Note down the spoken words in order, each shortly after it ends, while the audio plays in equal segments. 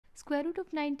Square root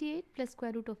of 98 plus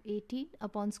square root of 18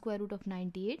 upon square root of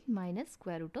 98 minus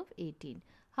square root of 18.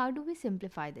 How do we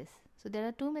simplify this? So there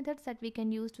are two methods that we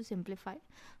can use to simplify.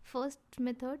 First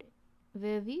method,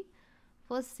 where we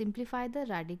first simplify the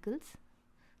radicals.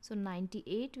 So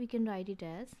 98 we can write it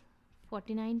as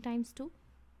 49 times 2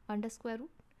 under square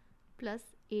root plus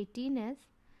 18 as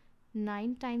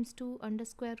 9 times 2 under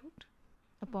square root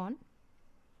upon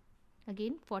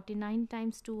again 49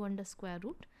 times 2 under square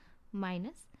root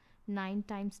minus 9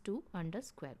 times 2 under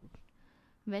square root.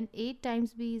 When a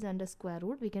times b is under square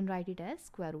root, we can write it as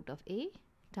square root of a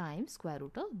times square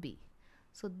root of b.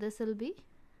 So this will be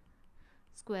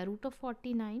square root of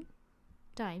 49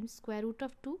 times square root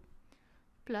of 2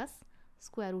 plus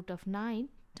square root of 9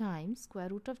 times square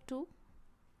root of 2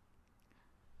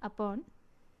 upon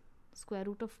square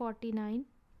root of 49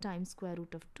 times square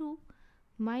root of 2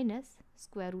 minus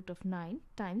square root of 9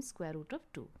 times square root of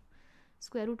 2.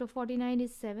 Square root of 49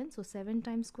 is 7, so 7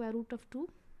 times square root of 2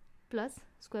 plus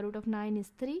square root of 9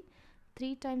 is 3,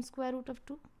 3 times square root of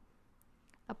 2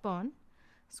 upon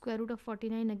square root of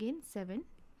 49 again 7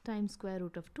 times square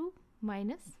root of 2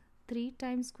 minus 3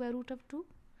 times square root of 2.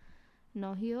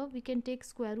 Now here we can take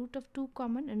square root of 2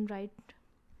 common and write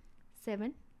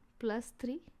 7 plus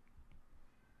 3.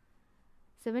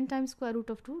 7 times square root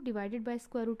of 2 divided by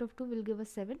square root of 2 will give us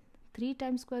 7. 3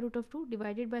 times square root of 2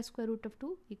 divided by square root of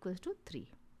 2 equals to 3.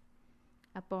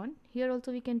 Upon here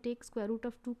also we can take square root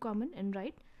of 2 common and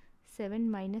write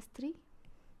 7 minus 3.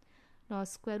 Now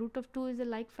square root of 2 is a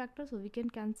like factor, so we can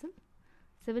cancel.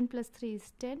 7 plus 3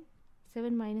 is 10.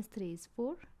 7 minus 3 is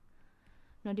 4.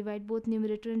 Now divide both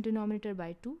numerator and denominator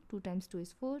by 2. 2 times 2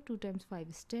 is 4. 2 times 5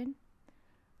 is 10.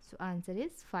 So answer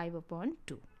is 5 upon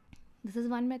 2. This is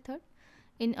one method.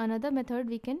 In another method,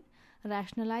 we can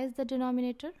rationalize the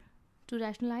denominator. To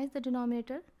rationalize the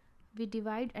denominator, we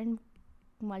divide and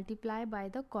multiply by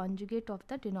the conjugate of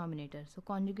the denominator. So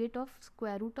conjugate of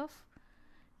square root of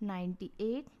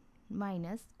 98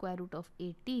 minus square root of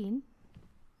 18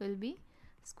 will be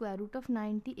square root of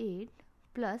 98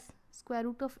 plus square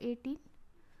root of 18.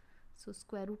 So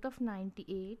square root of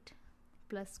 98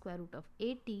 plus square root of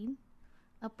 18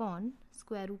 upon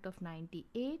square root of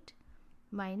 98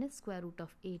 minus square root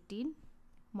of 18,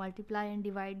 multiply and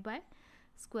divide by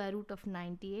square root of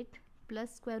 98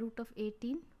 plus square root of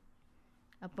 18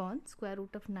 upon square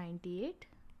root of 98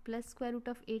 plus square root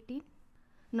of 18.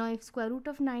 Now if square root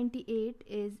of 98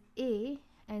 is a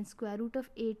and square root of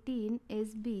 18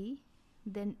 is b,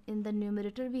 then in the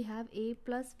numerator we have a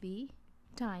plus b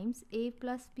times a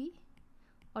plus b,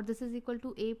 or this is equal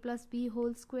to a plus b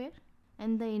whole square,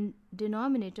 and the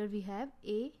denominator we have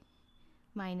a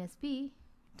minus b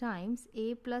times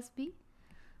a plus b.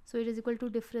 So it is equal to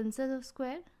differences of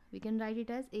square. We can write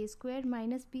it as a squared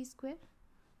minus b square.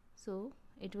 So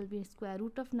it will be square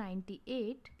root of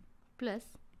 98 plus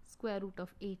square root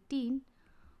of 18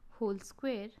 whole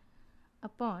square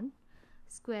upon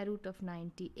square root of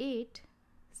 98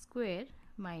 square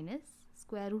minus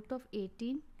square root of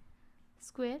 18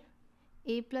 square.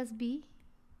 A plus b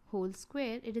whole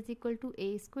square, it is equal to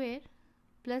a square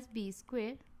plus b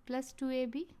square plus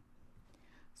 2ab.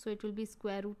 So it will be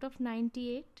square root of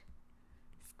 98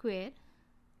 square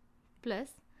plus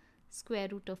square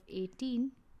root of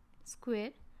 18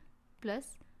 square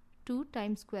plus 2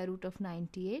 times square root of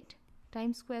 98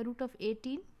 times square root of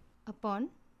 18 upon,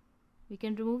 we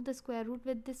can remove the square root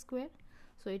with this square,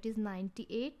 so it is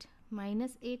 98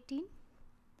 minus 18.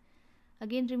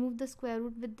 Again remove the square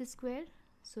root with the square,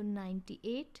 so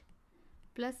 98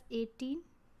 plus 18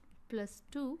 plus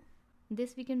 2.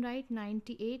 This we can write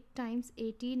 98 times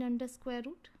 18 under square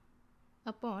root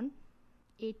upon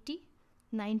 80.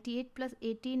 98 plus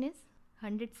 18 is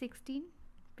 116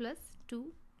 plus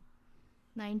 2.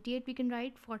 98 we can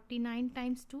write 49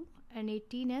 times 2 and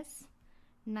 18 as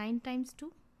 9 times 2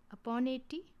 upon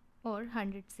 80, or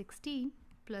 116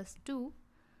 plus 2.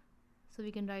 So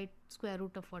we can write square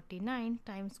root of 49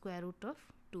 times square root of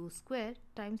 2 square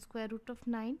times square root of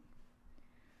 9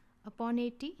 upon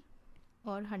 80,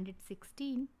 or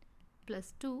 116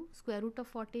 plus 2. Square root of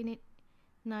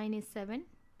 49 is 7,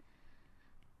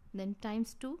 then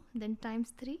times 2, then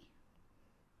times 3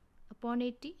 upon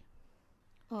 80,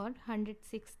 or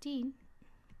 116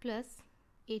 plus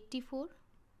 84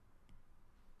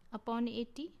 upon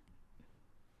 80.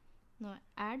 Now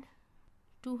add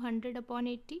 200 upon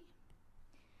 80.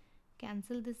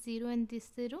 Cancel this 0 and this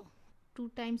 0.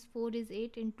 2 times 4 is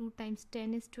 8 and 2 times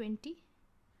 10 is 20.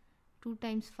 2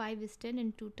 times 5 is 10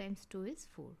 and 2 times 2 is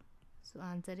 4. So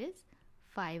answer is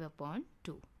 5 upon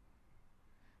 2.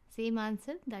 Same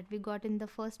answer that we got in the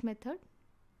first method.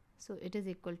 So it is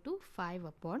equal to 5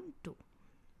 upon 2.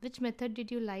 Which method did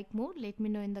you like more? Let me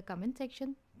know in the comment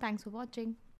section. Thanks for watching.